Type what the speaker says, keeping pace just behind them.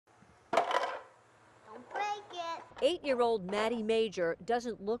8-year-old Mattie Major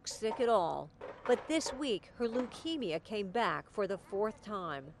doesn't look sick at all, but this week her leukemia came back for the 4th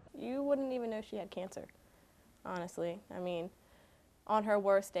time. You wouldn't even know she had cancer, honestly. I mean, on her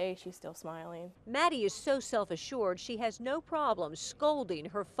worst day, she's still smiling. Mattie is so self-assured she has no problem scolding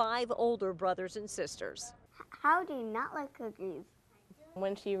her 5 older brothers and sisters. How do you not like cookies?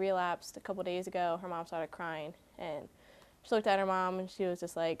 When she relapsed a couple days ago, her mom started crying, and she looked at her mom and she was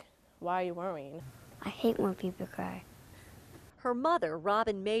just like, "Why are you worrying?" I hate when people cry. Her mother,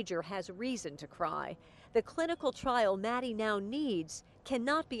 Robin Major, has reason to cry. The clinical trial Mattie now needs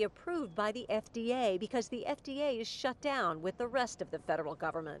cannot be approved by the FDA because the FDA is shut down with the rest of the federal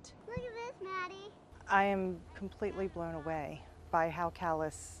government. Look at this, Mattie. I am completely blown away by how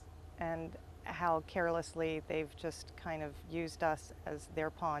callous and how carelessly they've just kind of used us as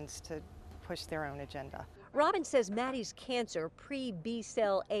their pawns to push their own agenda. Robin says Mattie's cancer,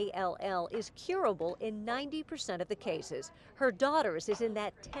 pre-B-cell ALL, is curable in 90% of the cases. Her daughter's is in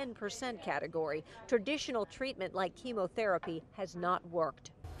that 10% category. Traditional treatment like chemotherapy has not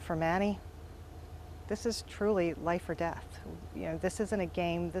worked. For Mattie, this is truly life or death. You know, this isn't a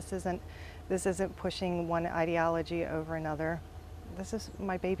game. This isn't pushing one ideology over another. This is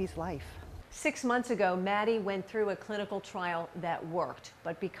my baby's life. 6 months ago, Mattie went through a clinical trial that worked,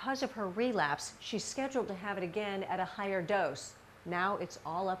 but because of her relapse, she's scheduled to have it again at a higher dose. Now it's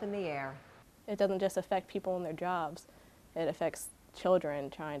all up in the air. It doesn't just affect people in their jobs, it affects children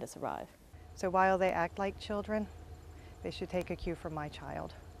trying to survive. So while they act like children, they should take a cue from my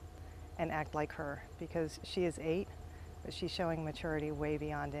child and act like her, because she is 8, but she's showing maturity way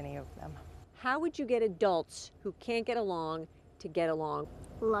beyond any of them. How would you get adults who can't get along to get along?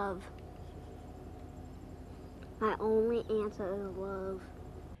 Love. My only answer is love.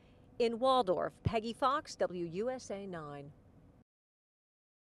 In Waldorf, Peggy Fox, WUSA 9.